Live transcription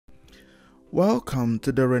Welcome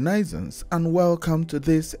to the Renaissance and welcome to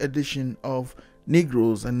this edition of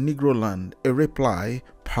Negroes and Negroland, a reply,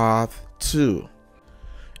 part 2.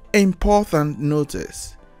 Important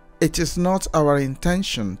notice: it is not our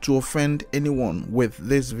intention to offend anyone with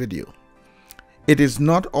this video. It is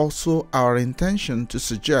not also our intention to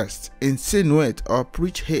suggest, insinuate, or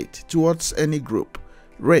preach hate towards any group,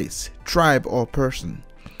 race, tribe, or person.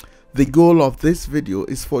 The goal of this video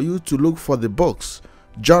is for you to look for the books,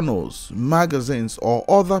 journals, magazines, or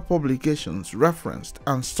other publications referenced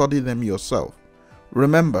and study them yourself.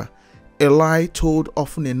 Remember, a lie told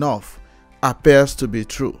often enough appears to be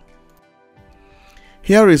true.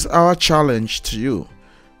 Here is our challenge to you.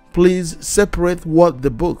 Please separate what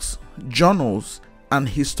the books, journals, and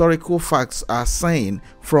historical facts are saying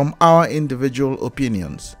from our individual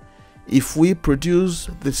opinions. If we produce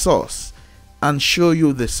the source and show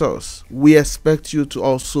you the source, we expect you to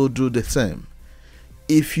also do the same.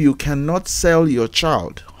 If you cannot sell your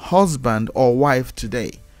child, husband, or wife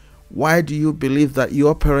today, why do you believe that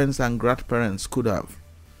your parents and grandparents could have?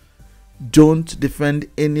 Don't defend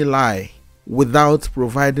any lie without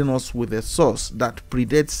providing us with a source that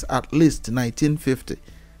predates at least 1950,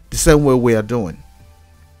 the same way we are doing.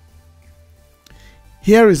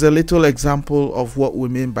 Here is a little example of what we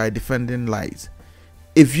mean by defending lies.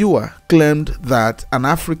 A viewer claimed that an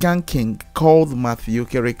African king called Matthew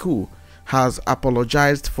Kerekou has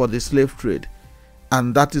apologized for the slave trade,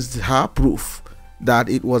 and that is her proof that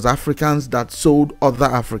it was Africans that sold other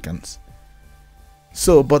Africans.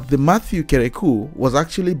 But the Matthew Kerekou was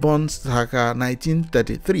actually born circa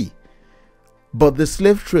 1933, but the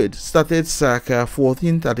slave trade started circa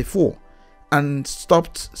 1434 and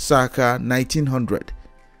stopped circa 1900.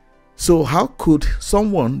 So how could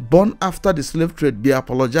someone born after the slave trade be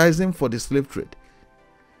apologizing for the slave trade?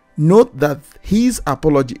 Note that his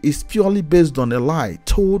apology is purely based on a lie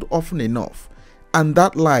told often enough, and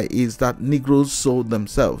that lie is that Negroes sold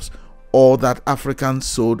themselves or that Africans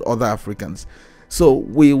sold other Africans. So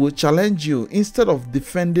we will challenge you, instead of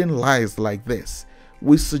defending lies like this,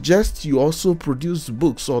 we suggest you also produce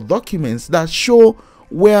books or documents that show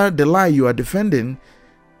where the lie you are defending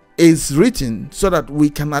is written, so that we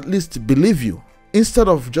can at least believe you, instead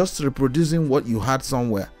of just reproducing what you had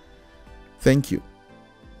somewhere. Thank you.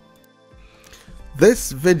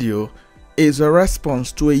 This video is a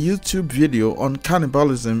response to a YouTube video on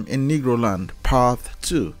cannibalism in Negroland, part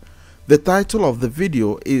 2. The title of the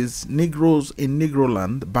video is Negroes in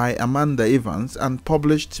Negroland by Amanda Evans and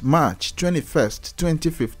published March 21st,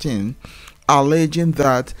 2015, alleging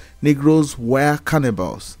that Negroes were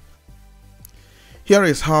cannibals. Here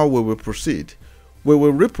is how we will proceed. We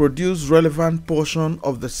will reproduce relevant portion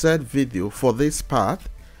of the said video for this part,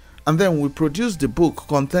 and then we produce the book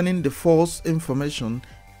containing the false information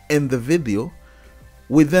in the video.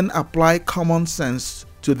 We then apply common sense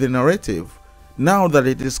to the narrative, now that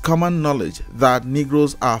it is common knowledge that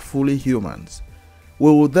Negroes are fully humans.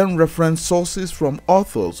 We will then reference sources from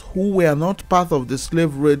authors who were not part of the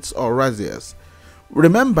slave raids or razzias.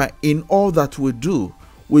 Remember, in all that we do,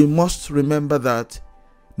 we must remember that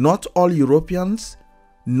not all Europeans,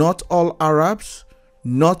 not all Arabs,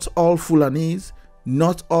 not all Fulanis,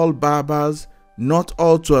 not all Berbers, not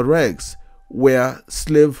all Tuaregs were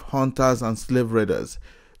slave hunters and slave raiders.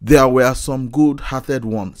 There were some good-hearted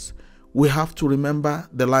ones. We have to remember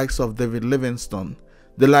the likes of David Livingstone,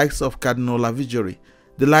 the likes of Cardinal Lavigerie,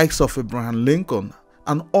 the likes of Abraham Lincoln,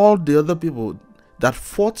 and all the other people that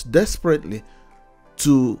fought desperately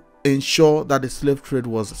to ensure that the slave trade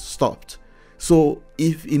was stopped. So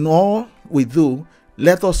if in all we do,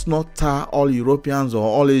 let us not tar all Europeans or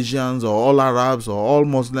all Asians or all Arabs or all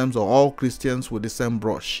Muslims or all Christians with the same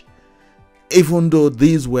brush. Even though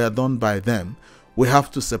these were done by them, we have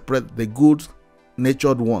to separate the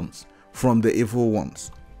good-natured ones from the evil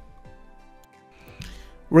ones.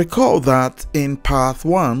 Recall that in part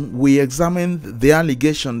 1, we examined the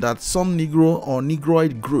allegation that some Negro or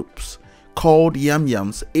Negroid groups called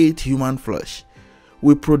Yam-Yams ate human flesh.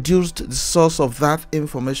 We produced the source of that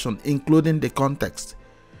information, including the context.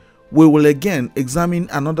 We will again examine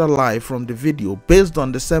another lie from the video based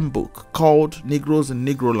on the same book called Negroes in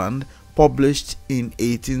Negroland, published in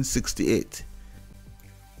 1868.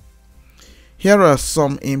 Here are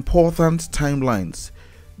some important timelines.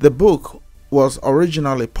 The book was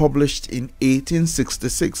originally published in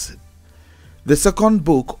 1866. The second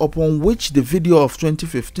book, upon which the video of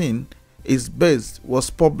 2015 is based,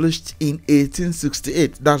 was published in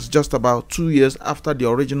 1868. That's just about 2 years after the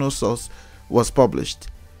original source was published.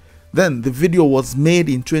 Then the video was made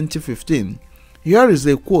in 2015. Here is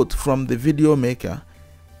a quote from the video maker.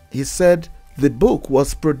 He said, "The book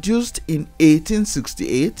was produced in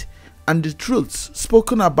 1868 and the truths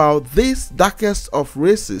spoken about this darkest of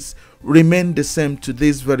races remain the same to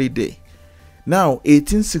this very day. Now,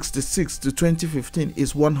 1866 to 2015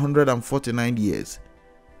 is 149 years.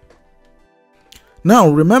 Now,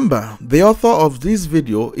 remember, the author of this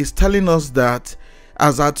video is telling us that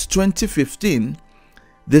as at 2015,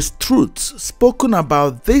 the truths spoken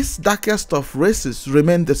about this darkest of races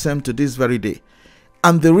remain the same to this very day.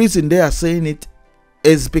 And the reason they are saying it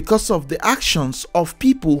is because of the actions of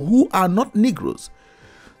people who are not Negroes.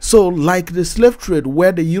 So, like the slave trade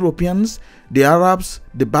where the Europeans, the Arabs,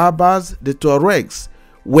 the Berbers, the Tuaregs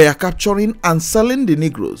were capturing and selling the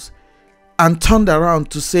Negroes and turned around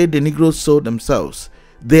to say the Negroes sold themselves.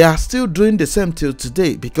 They are still doing the same till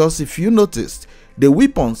today, because if you noticed, the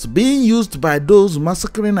weapons being used by those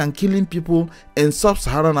massacring and killing people in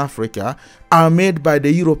sub-Saharan Africa are made by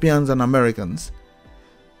the Europeans and Americans.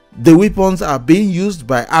 The weapons are being used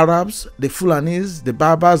by Arabs, the Fulanis, the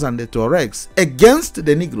Berbers and the Tuaregs against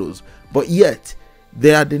the Negroes, but yet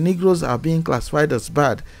the Negroes are being classified as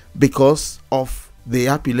bad because of the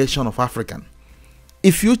appellation of African.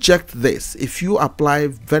 If you checked this, if you apply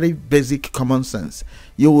very basic common sense,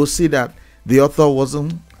 you will see that the author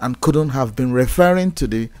wasn't and couldn't have been referring to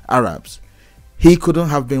the Arabs. He couldn't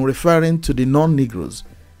have been referring to the non-Negroes.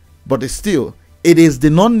 But still, it is the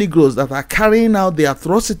non-Negroes that are carrying out the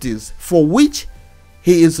atrocities for which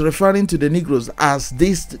he is referring to the Negroes as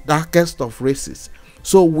this darkest of races.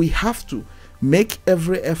 So we have to make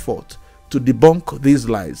every effort to debunk these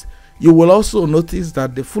lies. You will also notice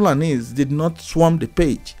that the Fulanis did not swarm the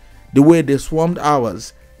page the way they swarmed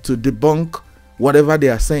ours to debunk whatever they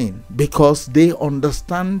are saying, because they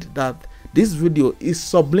understand that this video is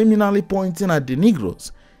subliminally pointing at the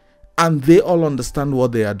Negroes and they all understand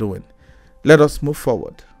what they are doing. Let us move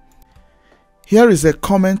forward. Here is a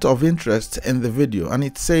comment of interest in the video, and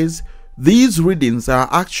it says, "These readings are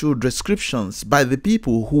actual descriptions by the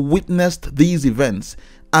people who witnessed these events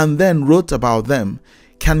and then wrote about them.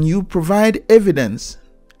 Can you provide evidence,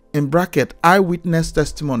 in bracket eyewitness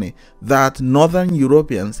testimony, that Northern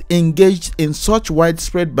Europeans engaged in such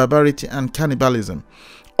widespread barbarity and cannibalism?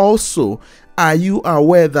 Also, are you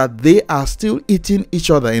aware that they are still eating each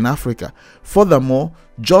other in Africa? Furthermore,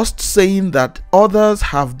 just saying that others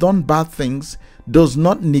have done bad things does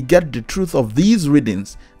not negate the truth of these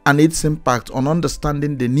readings and its impact on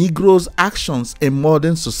understanding the Negro's actions in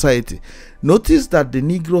modern society." Notice that the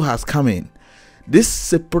Negro has come in. This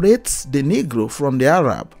separates the Negro from the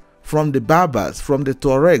Arab, from the Berbers, from the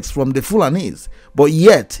Tuaregs, from the Fulanis, but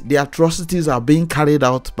yet the atrocities are being carried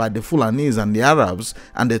out by the Fulanis and the Arabs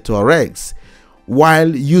and the Tuaregs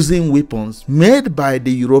while using weapons made by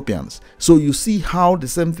the Europeans. So you see how the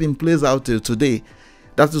same thing plays out till today.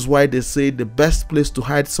 That is why they say the best place to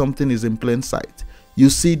hide something is in plain sight. You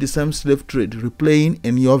see the same slave trade replaying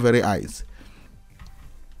in your very eyes.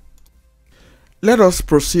 Let us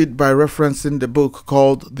proceed by referencing the book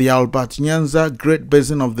called The Albert Nyanza Great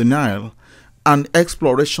Basin of the Nile and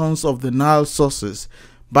Explorations of the Nile Sources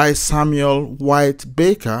by Samuel White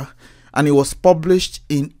Baker, and it was published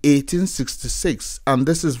in 1866, and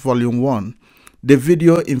this is volume 1. The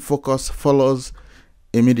video in focus follows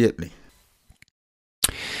immediately.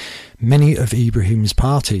 Many of Ibrahim's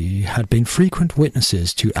party had been frequent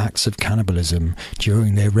witnesses to acts of cannibalism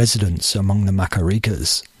during their residence among the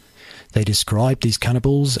Makarikas. They described these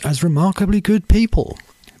cannibals as remarkably good people,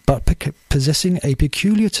 but possessing a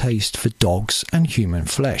peculiar taste for dogs and human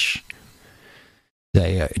flesh.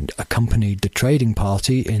 They accompanied the trading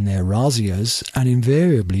party in their razzias and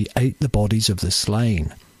invariably ate the bodies of the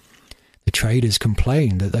slain. The traders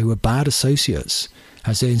complained that they were bad associates,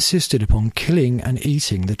 as they insisted upon killing and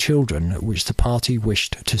eating the children which the party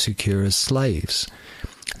wished to secure as slaves.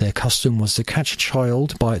 Their custom was to catch a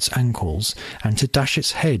child by its ankles and to dash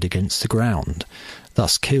its head against the ground.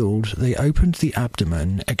 Thus killed, they opened the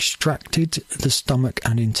abdomen, extracted the stomach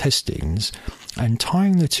and intestines, and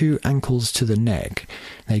tying the two ankles to the neck,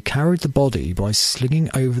 they carried the body by slinging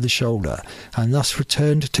over the shoulder, and thus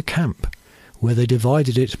returned to camp, where they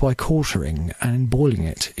divided it by quartering and boiling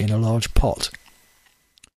it in a large pot.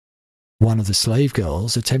 One of the slave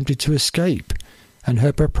girls attempted to escape, and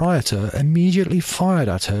her proprietor immediately fired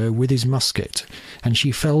at her with his musket, and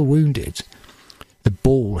she fell wounded. The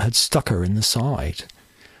ball had stuck her in the side.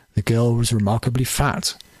 The girl was remarkably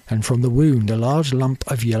fat, and from the wound a large lump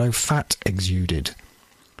of yellow fat exuded.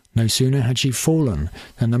 No sooner had she fallen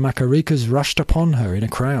than the Makarikas rushed upon her in a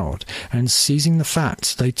crowd, and seizing the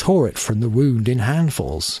fat, they tore it from the wound in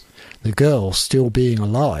handfuls, the girl still being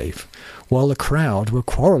alive, while the crowd were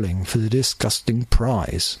quarrelling for the disgusting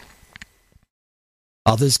prize.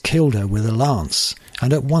 Others killed her with a lance,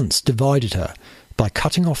 and at once divided her, by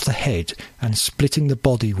cutting off the head and splitting the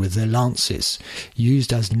body with their lances,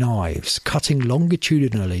 used as knives, cutting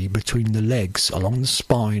longitudinally between the legs along the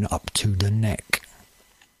spine up to the neck.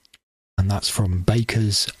 And that's from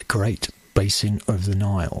Baker's Great Basin of the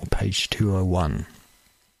Nile, page 201.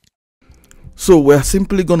 So we're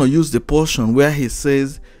simply going to use the portion where he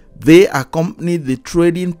says, they accompanied the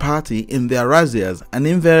trading party in their razzias and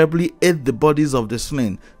invariably ate the bodies of the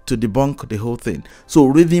slain, to debunk the whole thing. So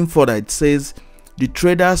reading further, it says, the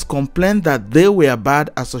traders complained that they were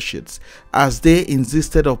bad associates, as they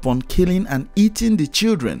insisted upon killing and eating the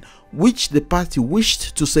children, which the party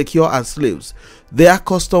wished to secure as slaves. Their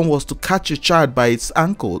custom was to catch a child by its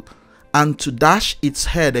ankle and to dash its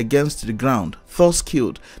head against the ground. Thus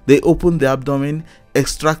killed, they opened the abdomen,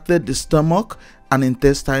 extracted the stomach and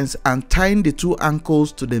intestines, and tying the two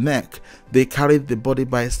ankles to the neck, they carried the body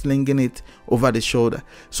by slinging it over the shoulder.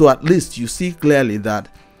 So at least you see clearly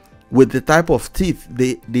that with the type of teeth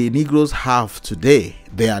the Negroes have today,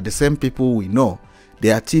 they are the same people we know.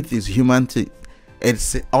 Their teeth is human teeth.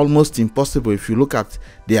 It's almost impossible if you look at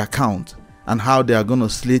the account and how they are going to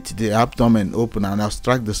slit the abdomen open and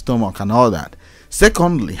extract the stomach and all that.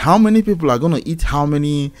 Secondly, how many people are going to eat how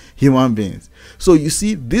many human beings? So you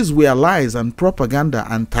see, these were lies and propaganda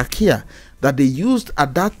and takia that they used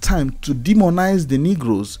at that time to demonize the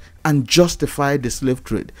Negroes and justify the slave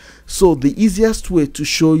trade. So the easiest way to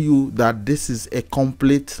show you that this is a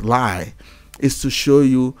complete lie is to show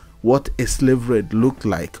you what a slave raid looked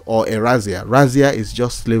like, or a razzia. Razzia is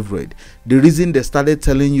just slave raid. The reason they started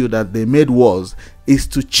telling you that they made wars is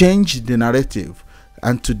to change the narrative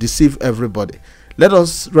and to deceive everybody. Let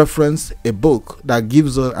us reference a book that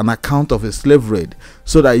gives us an account of a slave raid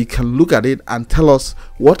so that you can look at it and tell us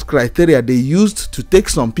what criteria they used to take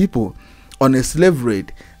some people on a slave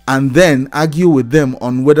raid and then argue with them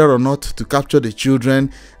on whether or not to capture the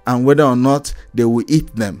children and whether or not they will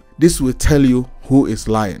eat them. This will tell you who is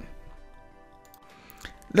lying.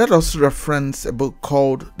 Let us reference a book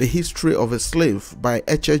called The History of a Slave by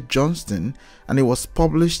H.H. Johnston, and it was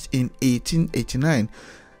published in 1889.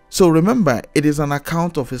 So remember, it is an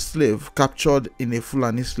account of a slave captured in a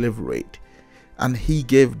Fulani slave raid, and he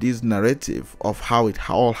gave this narrative of how it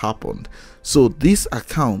all happened. So this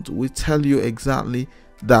account will tell you exactly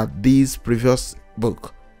that this previous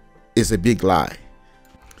book is a big lie.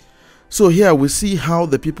 So here we see how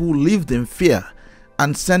the people lived in fear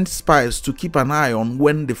and sent spies to keep an eye on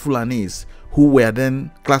when the Fulanis, who were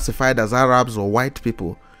then classified as Arabs or white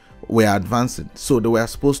people, were advancing. So they were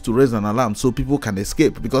supposed to raise an alarm so people can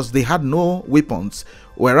escape, because they had no weapons,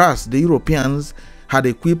 whereas the Europeans had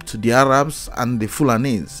equipped the Arabs and the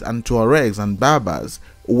Fulanis and Tuaregs and Berbers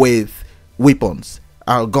with weapons,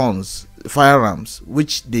 guns, firearms,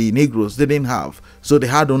 which the Negroes didn't have. So they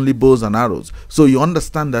had only bows and arrows. So you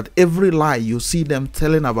understand that every lie you see them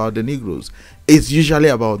telling about the Negroes is usually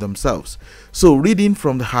about themselves. So reading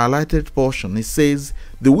from the highlighted portion, it says,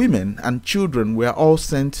 the women and children were all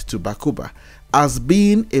sent to Bakuba as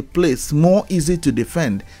being a place more easy to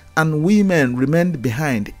defend, and women remained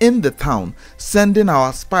behind in the town, sending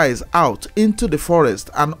our spies out into the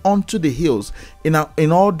forest and onto the hills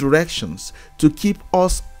in all directions to keep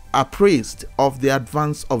us appraised of the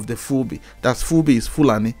advance of the Fulbi. That's Fulbi is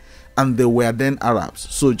Fulani, and they were then Arabs.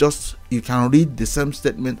 So just you can read the same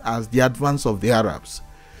statement as the advance of the Arabs.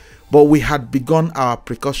 But we had begun our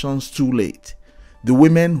precautions too late. The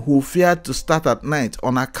women, who feared to start at night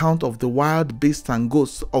on account of the wild beasts and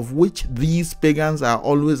ghosts of which these pagans are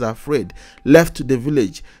always afraid, left the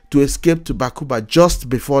village to escape to Bakuba just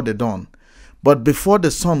before the dawn. But before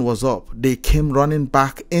the sun was up, they came running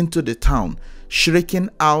back into the town, shrieking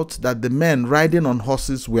out that the men riding on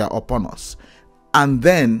horses were upon us. And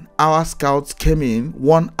then our scouts came in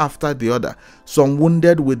one after the other, some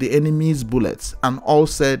wounded with the enemy's bullets, and all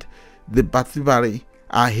said, the Batibari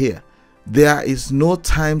are here. There is no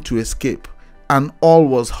time to escape. And all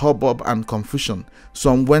was hubbub and confusion.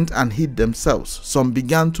 Some went and hid themselves. Some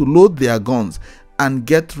began to load their guns and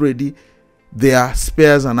get ready their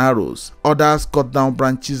spears and arrows. Others cut down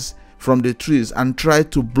branches from the trees and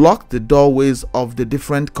tried to block the doorways of the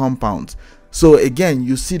different compounds. So again,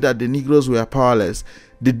 you see that the Negroes were powerless.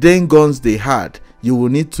 The dang guns they had, you will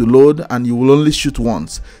need to load and you will only shoot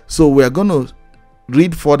once. So we are going to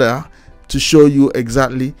read further to show you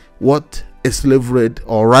exactly what a slave raid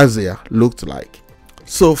or razzia looked like.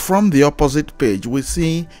 So from the opposite page, we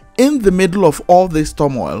see in the middle of all this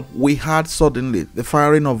turmoil, we heard suddenly the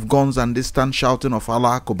firing of guns and distant shouting of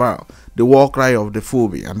Allah Akbar, the war cry of the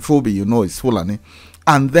Fulbi. And Fulbi, you know, is Fulani.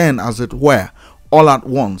 And then, as it were, all at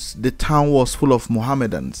once, the town was full of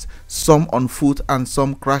Mohammedans, some on foot and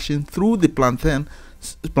some crashing through the plantain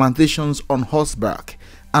plantations on horseback,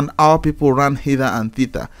 and our people ran hither and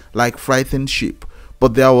thither like frightened sheep.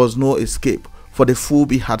 But there was no escape, for the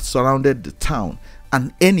Fulbe had surrounded the town,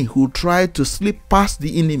 and any who tried to slip past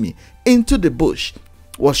the enemy into the bush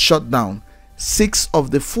was shot down. 6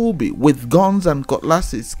 of the Fulbe with guns and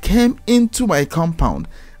cutlasses came into my compound,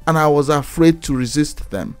 and I was afraid to resist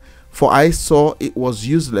them, for I saw it was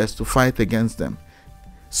useless to fight against them.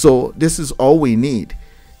 So this is all we need.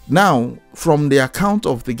 Now, from the account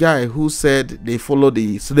of the guy who said they follow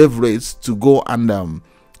the slave rates to go and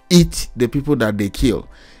eat the people that they kill.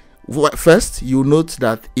 First, you note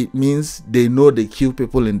that it means they know they kill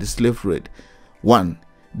people in the slave raid. 1,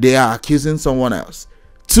 they are accusing someone else.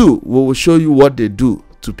 2, we will show you what they do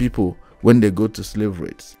to people when they go to slave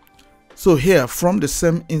raids. So here, from the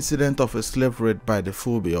same incident of a slave raid by the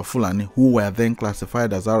Fulbe or Fulani, who were then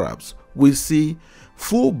classified as Arabs, we see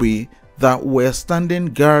Fulbe that were standing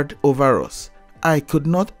guard over us. I could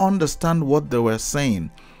not understand what they were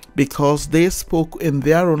saying because they spoke in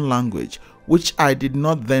their own language, which I did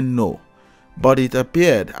not then know. But it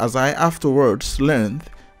appeared, as I afterwards learned,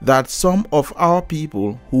 that some of our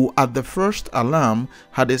people who at the first alarm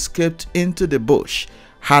had escaped into the bush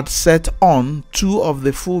had set on 2 of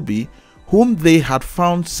the Fulbe whom they had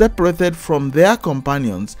found separated from their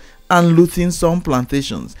companions and looting some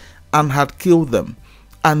plantations, and had killed them.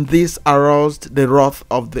 And this aroused the wrath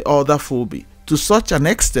of the other Fulbe to such an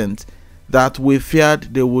extent that we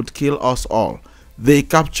feared they would kill us all. They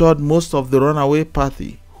captured most of the runaway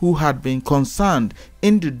party who had been concerned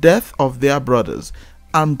in the death of their brothers,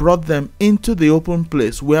 and brought them into the open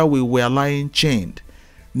place where we were lying chained.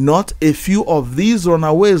 Not a few of these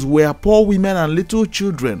runaways were poor women and little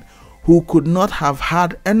children who could not have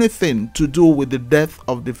had anything to do with the death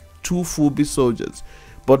of the 2 Fulbe soldiers,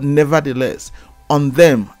 but nevertheless, on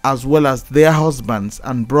them as well as their husbands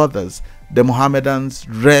and brothers, the Mohammedans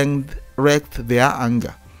wreaked their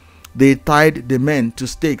anger. They tied the men to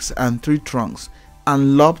stakes and 3 trunks,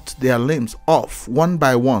 and lopped their limbs off one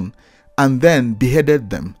by one, and then beheaded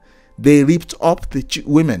them. They ripped up the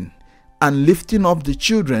women, and lifting up the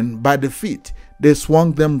children by the feet, they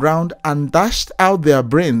swung them round and dashed out their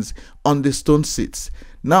brains on the stone seats.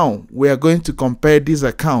 Now we are going to compare this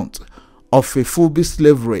account of a Fulbe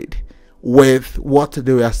slave raid with what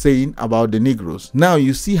they were saying about the Negroes. Now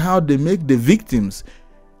you see how they make the victims,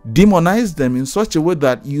 demonize them in such a way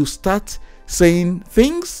that you start saying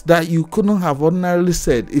things that you couldn't have ordinarily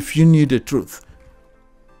said if you knew the truth.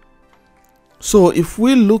 So if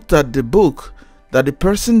we looked at the book that the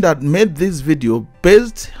person that made this video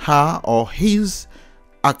based her or his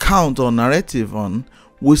account or narrative on,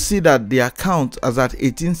 we see that the account as at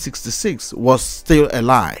 1866 was still a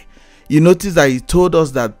lie. You notice that he told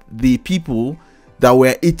us that the people that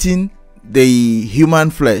were eating the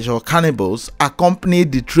human flesh or cannibals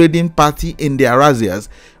accompanied the trading party in their razzias.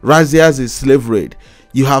 Razzias is slave raid.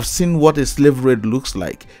 You have seen what a slave raid looks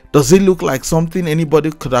like. Does it look like something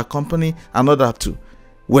anybody could accompany another to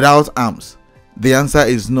without arms? The answer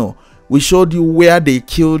is no. We showed you where they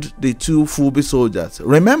killed the 2 Fulbe soldiers.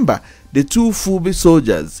 Remember, the 2 Fulbe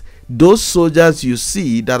soldiers, those soldiers you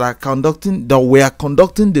see that were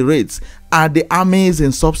conducting the raids, are the armies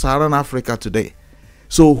in sub-Saharan Africa today.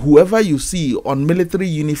 So whoever you see on military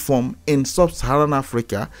uniform in sub-Saharan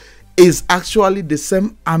Africa is actually the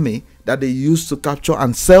same army that they used to capture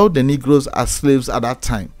and sell the Negroes as slaves at that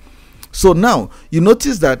time. So now you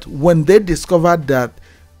notice that when they discovered that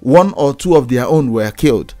 1 or 2 of their own were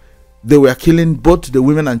killed, they were killing both the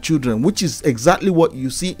women and children, which is exactly what you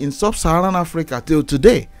see in sub-Saharan Africa till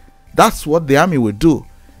today. That's what the army will do.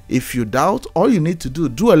 If you doubt, all you need to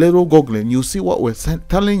do a little googling, you'll see what we're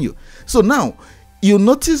telling you. So now you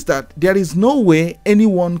notice that there is no way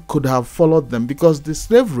anyone could have followed them, because the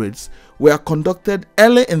slave raids were conducted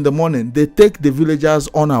early in the morning. They take the villagers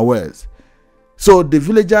unawares. So the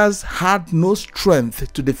villagers had no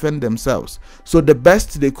strength to defend themselves. So the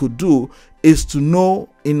best they could do is to know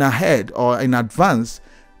in ahead or in advance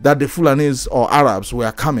that the Fulanis or Arabs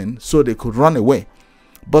were coming, so they could run away.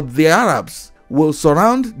 But the Arabs will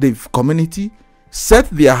surround the community, set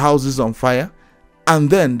their houses on fire, and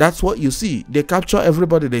then that's what you see. They capture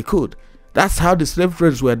everybody they could. That's how the slave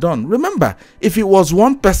raids were done. Remember, if it was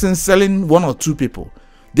one person selling 1 or 2 people,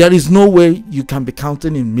 there is no way you can be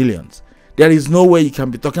counting in millions. There is no way you can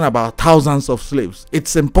be talking about thousands of slaves.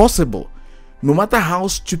 It's impossible. No matter how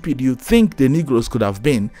stupid you think the Negroes could have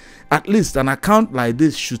been, at least an account like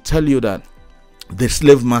this should tell you that the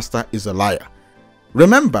slave master is a liar.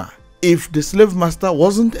 Remember, if the slave master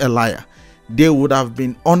wasn't a liar, they would have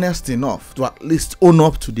been honest enough to at least own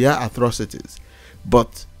up to their atrocities.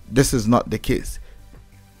 But this is not the case.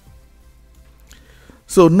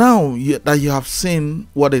 So now that you have seen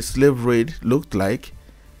what a slave raid looked like,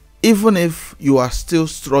 even if you are still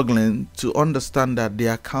struggling to understand that the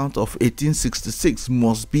account of 1866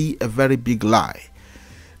 must be a very big lie,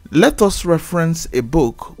 let us reference a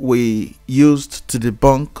book we used to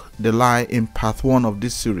debunk the lie in part 1 of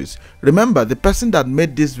this series. Remember, the person that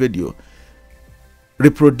made this video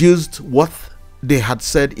reproduced what they had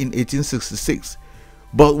said in 1866.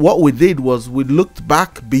 But what we did was we looked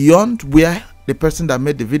back beyond where the person that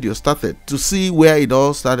made the video started to see where it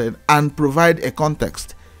all started and provide a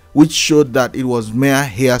context which showed that it was mere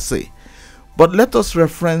hearsay. But let us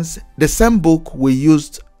reference the same book we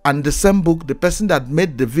used and the same book the person that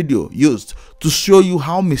made the video used to show you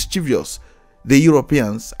how mischievous the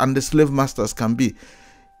Europeans and the slave masters can be.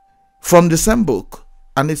 From the same book,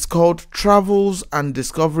 and it's called Travels and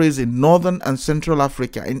Discoveries in Northern and Central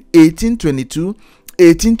Africa in 1822,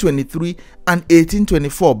 1823 and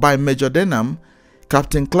 1824 by Major Denham,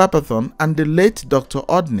 Captain Carleton and the late Dr.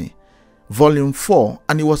 Odney, volume 4,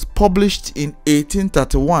 and it was published in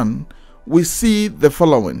 1831. We see the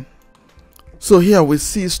following. So here we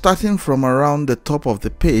see, starting from around the top of the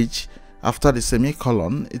page after the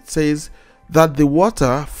semicolon, it says that the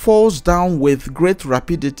water falls down with great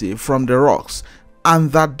rapidity from the rocks,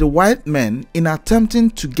 and that the white men, in attempting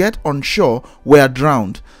to get on shore, were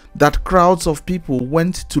drowned, that crowds of people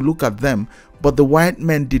went to look at them, but the white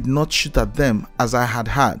men did not shoot at them as I had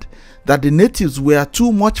heard, that the natives were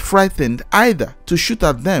too much frightened either to shoot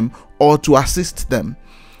at them or to assist them,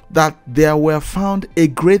 that there were found a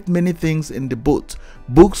great many things in the boat,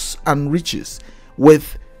 books and riches,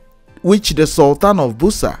 with which the Sultan of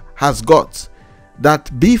Bussa has got,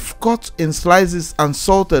 that beef cut in slices and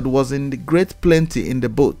salted was in the great plenty in the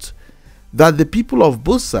boat, that the people of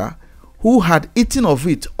Bussa who had eaten of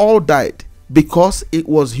it all died because it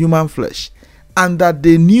was human flesh, and that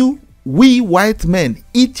they knew we white men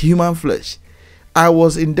eat human flesh. I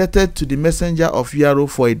was indebted to the messenger of Yaro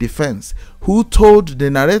for a defense, who told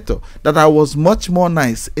the narrator that I was much more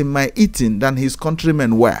nice in my eating than his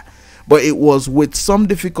countrymen were, but it was with some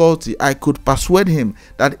difficulty I could persuade him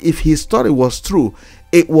that if his story was true,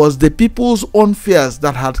 it was the people's own fears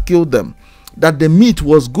that had killed them, that the meat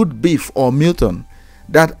was good beef or mutton,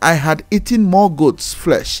 that I had eaten more goat's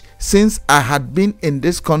flesh since I had been in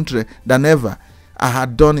this country than ever I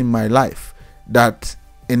had done in my life, that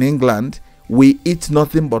in England we eat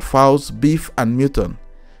nothing but fowls, beef and mutton.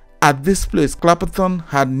 At this place Carleton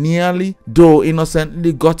had nearly, though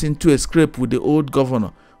innocently, got into a scrape with the old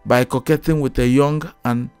governor by coquetting with a young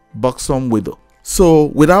and buxom widow. So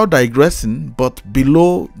without digressing, but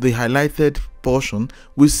below the highlighted portion,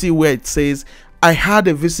 we see where it says, I had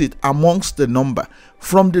a visit amongst the number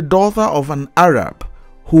from the daughter of an Arab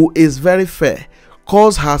who is very fair,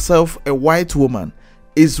 calls herself a white woman,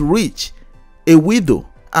 is rich, a widow,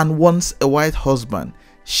 and wants a white husband.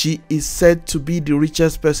 She is said to be the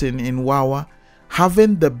richest person in Wawa,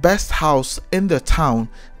 having the best house in the town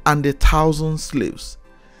and 1,000 slaves.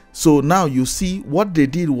 So now you see what they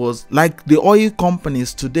did was like the oil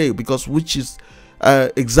companies today, because which is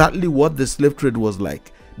exactly what the slave trade was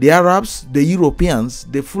like. The Arabs, the Europeans,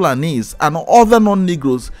 the Fulanese and other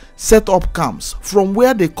non-Negroes set up camps from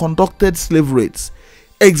where they conducted slave raids,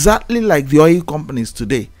 exactly like the oil companies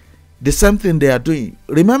today. The same thing they are doing.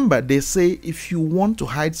 Remember, they say if you want to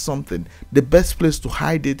hide something, the best place to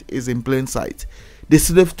hide it is in plain sight. The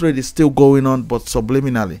slave trade is still going on, but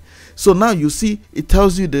subliminally. So now you see, it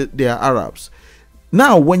tells you that they are Arabs.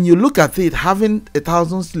 Now, when you look at it, having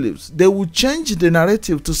 1,000 slaves, they will change the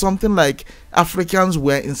narrative to something like Africans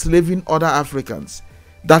were enslaving other Africans.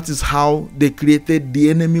 That is how they created the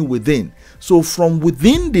enemy within. So from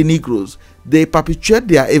within the Negroes, they perpetuate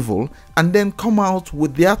their evil and then come out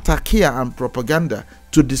with their takia and propaganda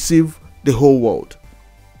to deceive the whole world.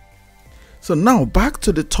 So now back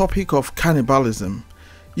to the topic of cannibalism.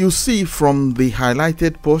 You see from the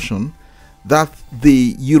highlighted portion that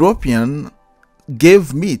the European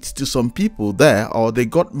gave meat to some people there, or they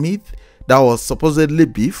got meat that was supposedly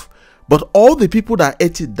beef, but all the people that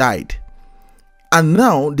ate it died. And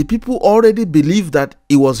now the people already believe that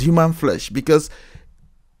it was human flesh, because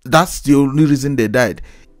that's the only reason they died.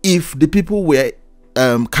 If the people were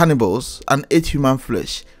cannibals and ate human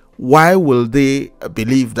flesh, why will they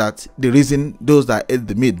believe that the reason those that ate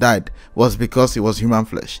the meat died was because it was human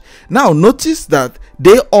flesh? Now notice that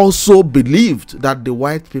they also believed that the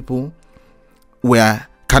white people were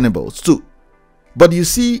cannibals too. But you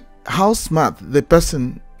see how smart the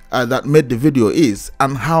person that made the video is,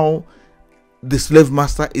 and how the slave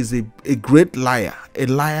master is a great liar, a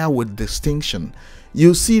liar with distinction.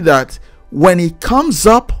 You see that when he comes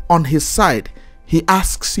up on his side, he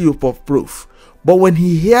asks you for proof. But when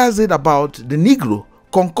he hears it about the Negro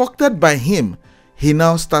concocted by him, he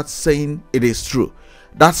now starts saying it is true.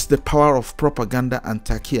 That's the power of propaganda and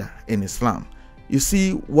taqiyya in Islam. You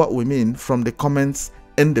see what we mean from the comments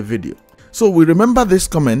in the video. So we remember this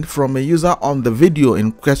comment from a user on the video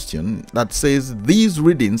in question that says these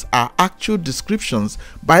readings are actual descriptions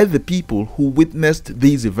by the people who witnessed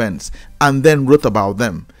these events and then wrote about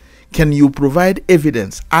them. Can you provide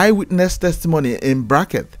evidence, eyewitness testimony in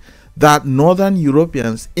bracket, that Northern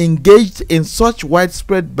Europeans engaged in such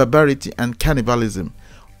widespread barbarity and cannibalism?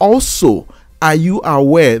 Also, are you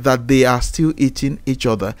aware that they are still eating each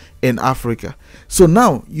other in Africa? So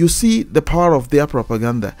now you see the power of their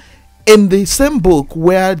propaganda. In the same book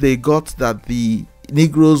where they got that the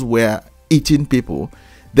Negroes were eating people,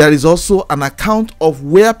 there is also an account of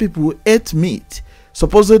where people ate meat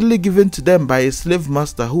supposedly given to them by a slave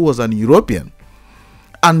master who was an European.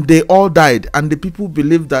 And they all died, and the people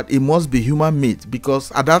believed that it must be human meat,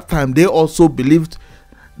 because at that time they also believed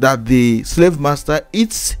that the slave master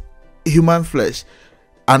eats human flesh,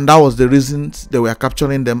 and that was the reason they were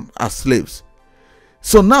capturing them as slaves.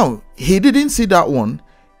 So now he didn't see that one.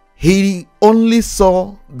 He only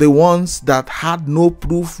saw the ones that had no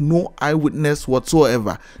proof, no eyewitness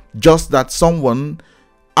whatsoever, just that someone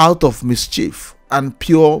out of mischief and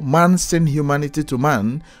pure man-sent humanity to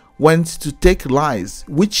man went to take lies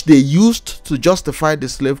which they used to justify the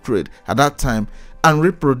slave trade at that time and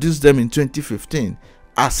reproduce them in 2015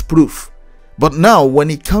 as proof. But now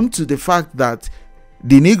when it comes to the fact that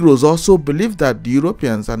the Negroes also believed that the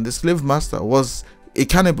Europeans and the slave master was a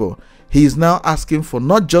cannibal, he is now asking for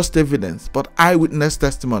not just evidence but eyewitness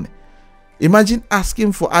testimony. Imagine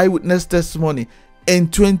asking for eyewitness testimony in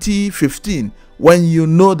 2015 when you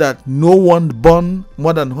know that no one born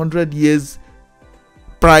more than 100 years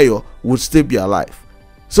prior would still be alive.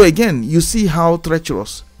 So again, you see how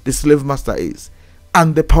treacherous the slave master is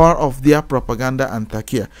and the power of their propaganda and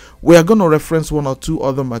taqiyya. We are going to reference one or two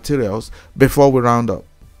other materials before we round up.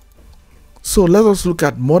 So let us look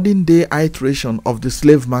at modern day iteration of the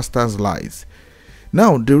slave master's lies.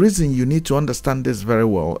 Now, the reason you need to understand this very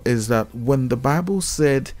well is that when the Bible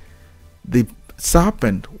said the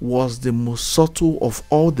serpent was the most subtle of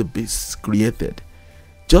all the beasts created,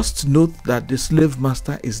 just note that the slave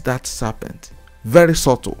master is that serpent, very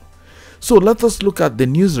subtle. So let us look at the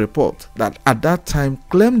news report that at that time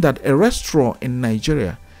claimed that a restaurant in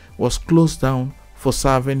Nigeria was closed down for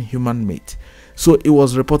serving human meat. So it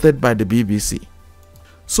was reported by the BBC.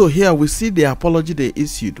 So here we see the apology they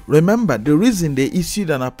issued. Remember, the reason they issued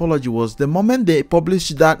an apology was the moment they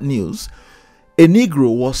published that news, a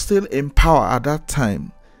Negro was still in power at that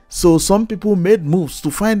time. So some people made moves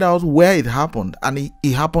to find out where it happened, and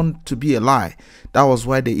it happened to be a lie. That was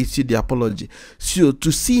why they issued the apology. So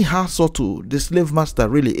to see how subtle the slave master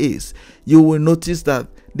really is, you will notice that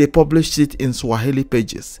they published it in Swahili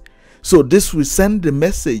pages. So this will send the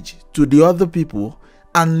message to the other people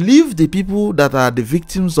and leave the people that are the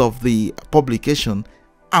victims of the publication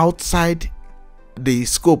outside the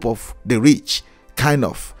scope of the reach, kind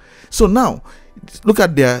of. So now, look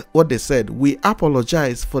at what they said. We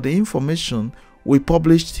apologize for the information we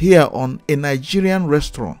published here on a Nigerian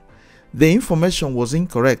restaurant. The information was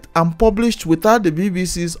incorrect and published without the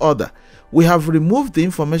BBC's order. We have removed the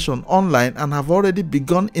information online and have already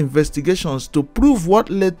begun investigations to prove what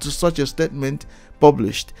led to such a statement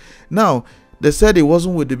published. Now, they said it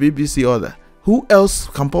wasn't with the BBC order. Who else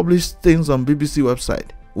can publish things on BBC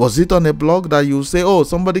website? Was it on a blog that you say, oh,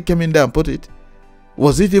 somebody came in there and put it?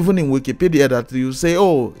 Was it even in Wikipedia that you say,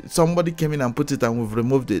 oh, somebody came in and put it and we've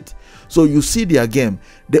removed it? So you see their game.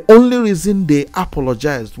 The only reason they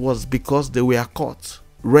apologized was because they were caught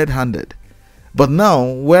red-handed. But now,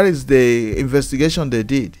 where is the investigation they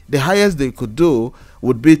did? The highest they could do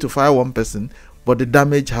would be to fire one person, but the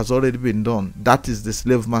damage has already been done. That is the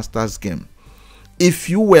slave master's game. If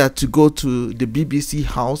you were to go to the BBC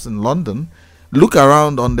house in London, look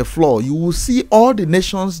around on the floor, you will see all the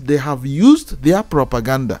nations they have used their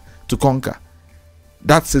propaganda to conquer.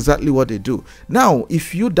 That's exactly what they do. Now,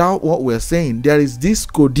 if you doubt what we're saying, there is this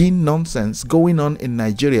codeine nonsense going on in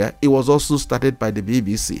Nigeria. It was also started by the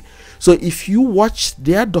BBC. So if you watch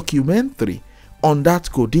their documentary on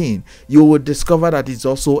that codeine, you will discover that it's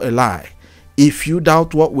also a lie. If you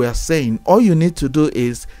doubt what we're saying, all you need to do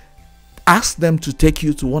is ask them to take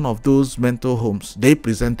you to one of those mental homes they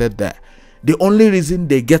presented there. The only reason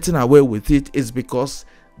they're getting away with it is because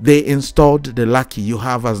they installed the lackey you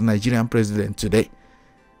have as Nigerian president today.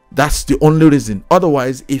 That's the only reason.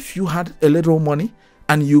 Otherwise, if you had a little money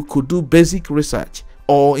and you could do basic research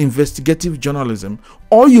or investigative journalism,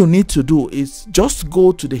 all you need to do is just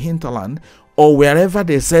go to the hinterland or wherever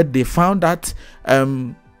they said they found that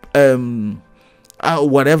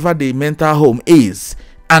whatever the mental home is,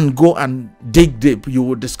 and go and dig deep, you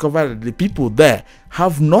will discover that the people there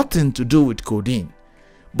have nothing to do with codeine.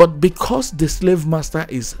 But because the slave master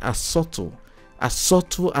is as subtle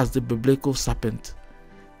as the biblical serpent,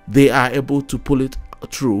 they are able to pull it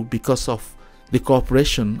through because of the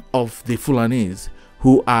cooperation of the Fulanis,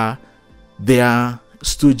 who are their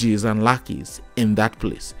stooges and lackeys in that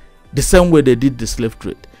place, the same way they did the slave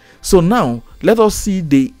trade. So now let us see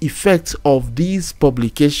the effects of these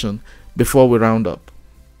publications before we round up.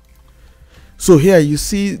 So here you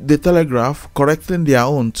see the Telegraph correcting their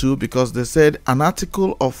own too, because they said an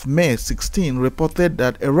article of May 16 reported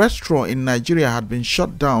that a restaurant in Nigeria had been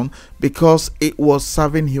shut down because it was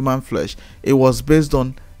serving human flesh. It was based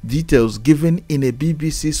on details given in a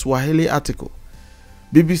BBC Swahili article.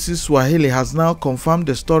 BBC Swahili has now confirmed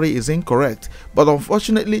the story is incorrect, but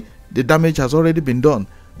unfortunately the damage has already been done.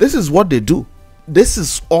 This is what they do. This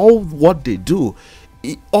is all what they do.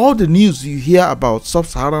 All the news you hear about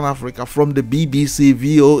sub-Saharan Africa from the BBC,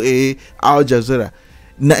 VOA, Al Jazeera,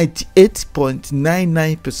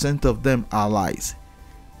 98.99% of them are lies.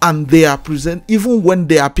 And they are present, even when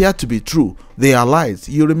they appear to be true, they are lies.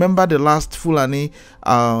 You remember the last Fulani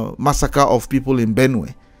massacre of people in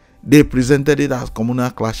Benue? They presented it as communal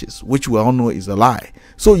clashes, which we all know is a lie.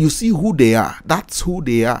 So you see who they are. That's who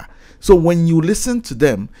they are. So when you listen to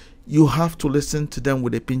them, you have to listen to them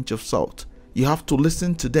with a pinch of salt. You have to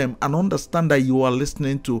listen to them and understand that you are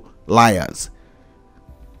listening to liars.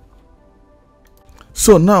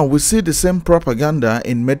 So now we see the same propaganda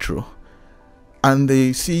in Metro, and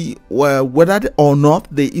they see, well, whether or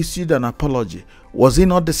not they issued an apology. Was it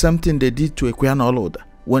not the same thing they did to Ekweana Oloda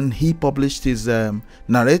when he published his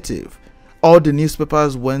narrative? All the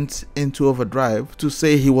newspapers went into overdrive to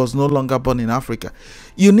say he was no longer born in Africa.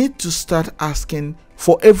 You need to start asking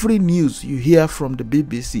for every news you hear from the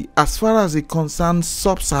BBC, as far as it concerns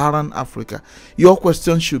sub-Saharan Africa. Your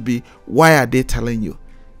question should be, why are they telling you?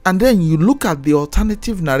 And then you look at the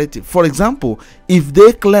alternative narrative. For example, if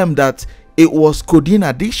they claim that it was codeine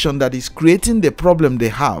addiction that is creating the problem they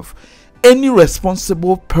have, any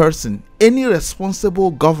responsible person, any responsible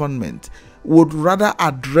government would rather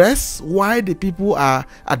address why the people are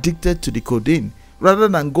addicted to the codeine, rather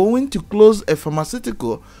than going to close a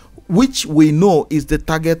pharmaceutical which we know is the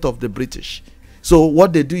target of the British. So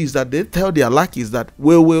what they do is that they tell their lackeys that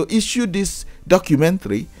we will issue this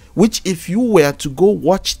documentary, which if you were to go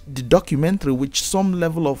watch the documentary with some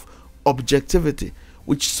level of objectivity,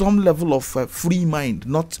 with some level of free mind,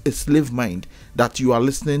 not a slave mind, that you are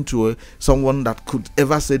listening to someone that could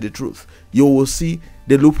ever say the truth, you will see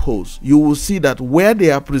the loopholes. You will see that where they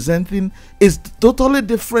are presenting is totally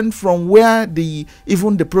different from where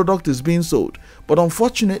even the product is being sold. But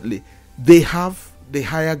unfortunately, they have the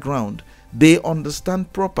higher ground. They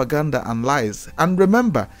understand propaganda and lies. And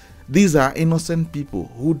remember, these are innocent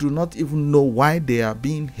people who do not even know why they are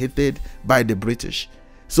being hated by the British.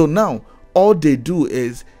 So now, all they do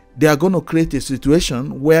is they are going to create a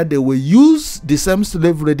situation where they will use the same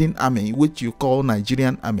slave-raiding army, which you call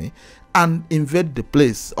Nigerian army, and invade the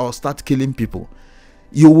place or start killing people.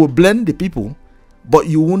 You will blame the people, but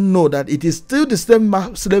you won't know that it is still the same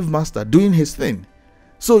slave master doing his thing.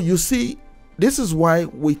 So you see, this is why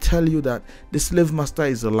we tell you that the slave master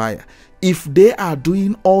is a liar. If they are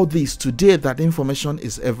doing all this today, that information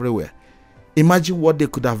is everywhere. Imagine what they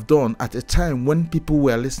could have done at a time when people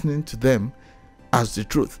were listening to them as the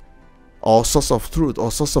truth, or source of truth,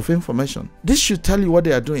 or source of information. This should tell you what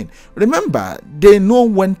they are doing. Remember, they know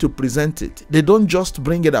when to present it. They don't just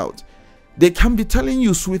bring it out. They can be telling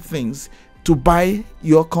you sweet things to buy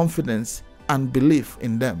your confidence and belief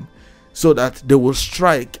in them, so that they will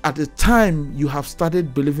strike at the time you have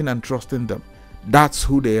started believing and trusting them. That's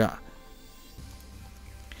who they are.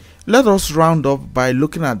 Let us round up by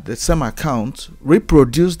looking at the same account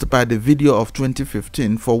reproduced by the video of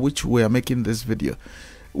 2015 for which we are making this video.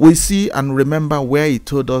 We see and remember where he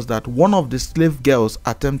told us that one of the slave girls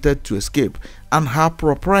attempted to escape, and her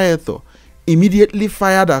proprietor immediately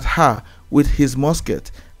fired at her with his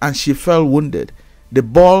musket, and she fell wounded. The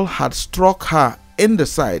ball had struck her in the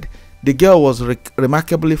side. The girl was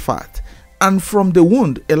remarkably fat, and from the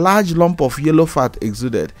wound a large lump of yellow fat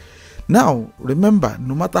exuded. Now remember,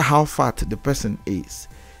 no matter how fat the person is,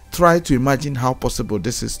 try to imagine how possible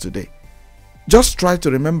this is today. Just try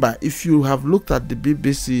to remember, if you have looked at the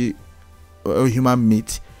BBC Human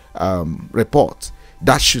Meat report,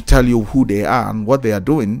 that should tell you who they are and what they are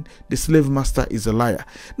doing. The slave master is a liar.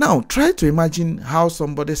 Now try to imagine how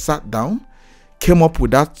somebody sat down, came up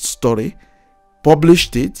with that story,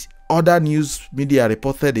 published it, other news media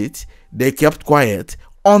reported it, they kept quiet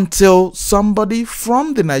until somebody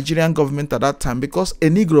from the Nigerian government at that time, because a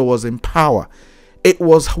Negro was in power. It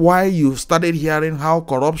was why you started hearing how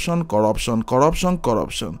corruption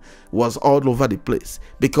was all over the place,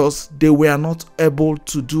 because they were not able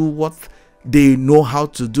to do what they know how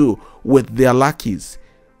to do with their lackeys,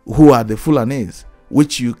 who are the Fulanis,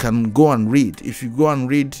 which you can go and read. If you go and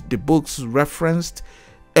read the books referenced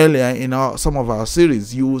earlier in some of our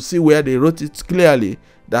series, you will see where they wrote it clearly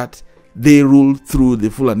that they rule through the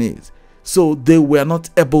Fulanis. So they were not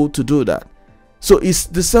able to do that. So it's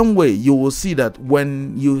the same way you will see that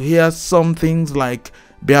when you hear some things like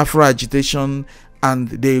Biafra agitation and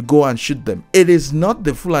they go and shoot them, it is not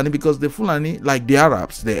the Fulani, because the Fulani, like the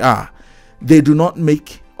Arabs, they do not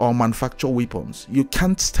make or manufacture weapons. You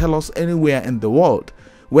can't tell us anywhere in the world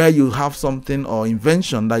where you have something or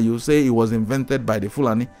invention that you say it was invented by the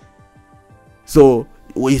Fulani. So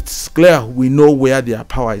it's clear, we know where their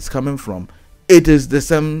power is coming from. It is the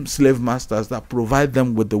same slave masters that provide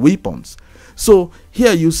them with the weapons. So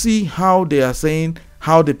here you see how they are saying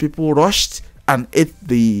how the people rushed and ate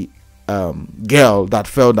the girl that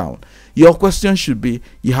fell down. Your question should be,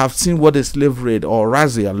 you have seen what a slave raid or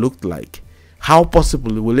razzia looked like. How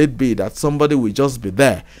possible will it be that somebody will just be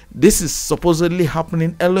there? This is supposedly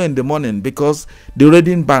happening early in the morning, because the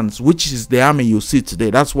raiding bands, which is the army you see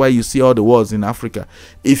today, that's why you see all the wars in Africa.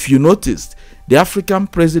 If you noticed, the African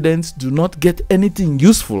presidents do not get anything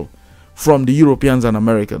useful from the Europeans and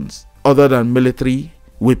Americans other than military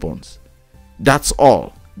weapons. That's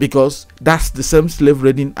all, because that's the same slave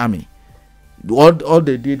raiding army. All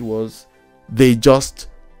they did was they just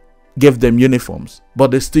gave them uniforms,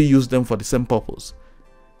 but they still use them for the same purpose.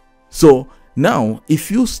 So now, if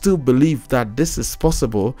you still believe that this is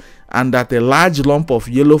possible and that a large lump of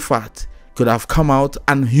yellow fat could have come out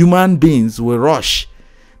and human beings will rush,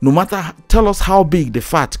 no matter, tell us how big the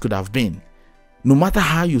fat could have been. No matter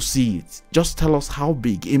how you see it, just tell us how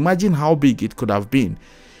big. Imagine how big it could have been.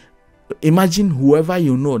 Imagine whoever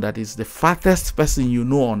you know that is the fattest person you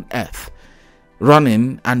know on earth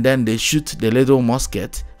running, and then they shoot the little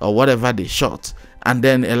musket or whatever they shot, and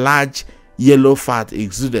then a large yellow fat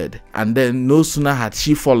exuded, and then no sooner had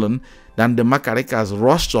she fallen than the Makarikas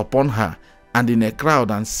rushed upon her, and in a crowd,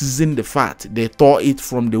 and seizing the fat, they tore it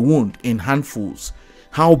from the wound in handfuls.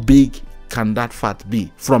 How big can that fat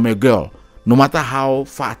be from a girl, no matter how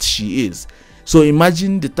fat she is? So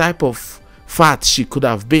imagine the type of fat she could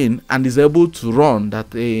have been, and is able to run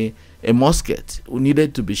that a musket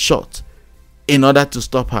needed to be shot in order to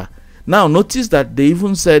stop her. Now notice that they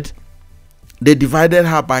even said they divided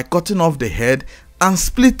her by cutting off the head and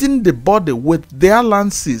splitting the body with their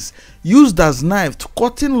lances used as knives,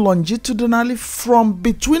 cutting longitudinally from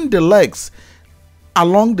between the legs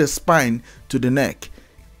along the spine to the neck.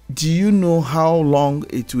 Do you know how long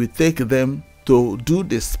it will take them to do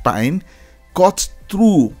the spine? Cut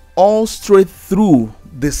through, all straight through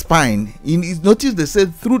the spine. Notice they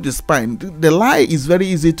said through the spine. The lie is very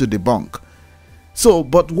easy to debunk. So,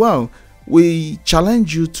 but well, we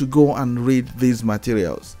challenge you to go and read these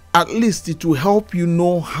materials. At least it will help you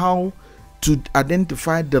know how to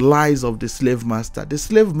identify the lies of the slave master. The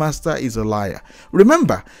slave master is a liar.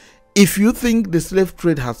 Remember, if you think the slave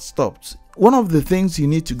trade has stopped, one of the things you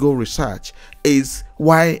need to go research is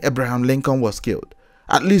why Abraham Lincoln was killed.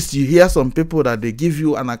 At least you hear some people that they give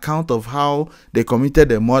you an account of how they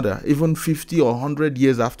committed a murder, even 50 or 100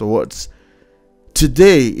 years afterwards.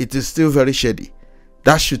 Today, it is still very shady.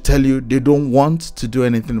 That should tell you they don't want to do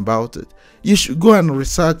anything about it. You should go and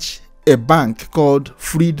research a bank called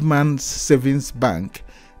Freedman's Savings Bank,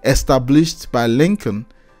 established by Lincoln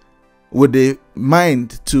with a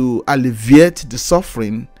mind to alleviate the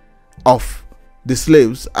suffering of the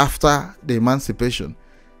slaves after the emancipation.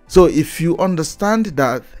 So if you understand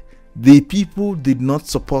that the people did not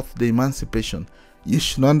support the emancipation, you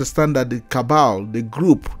should understand that the cabal, the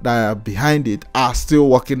group that are behind it, are still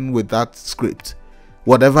working with that script,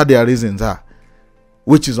 whatever their reasons are,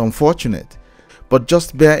 which is unfortunate. But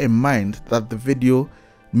just bear in mind that the video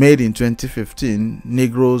made in 2015,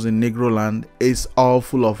 Negroes in Negroland, is all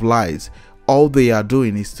full of lies. All they are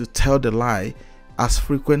doing is to tell the lie as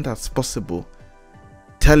frequent as possible.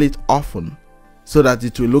 Tell it often so that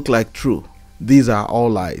it will look like true. These are all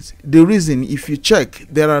lies. The reason, if you check,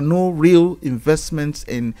 there are no real investments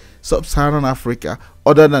in sub-Saharan Africa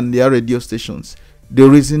other than their radio stations. The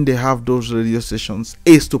reason they have those radio stations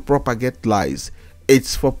is to propagate lies.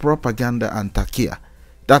 It's for propaganda and takia.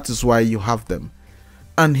 That is why you have them.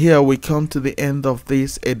 And here we come to the end of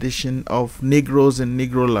this edition of Negroes in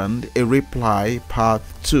Negroland, a reply part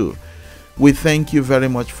 2. We thank you very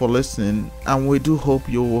much for listening, and we do hope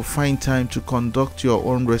you will find time to conduct your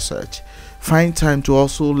own research. Find time to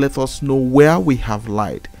also let us know where we have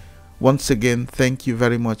lied. Once again, thank you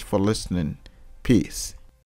very much for listening. Peace.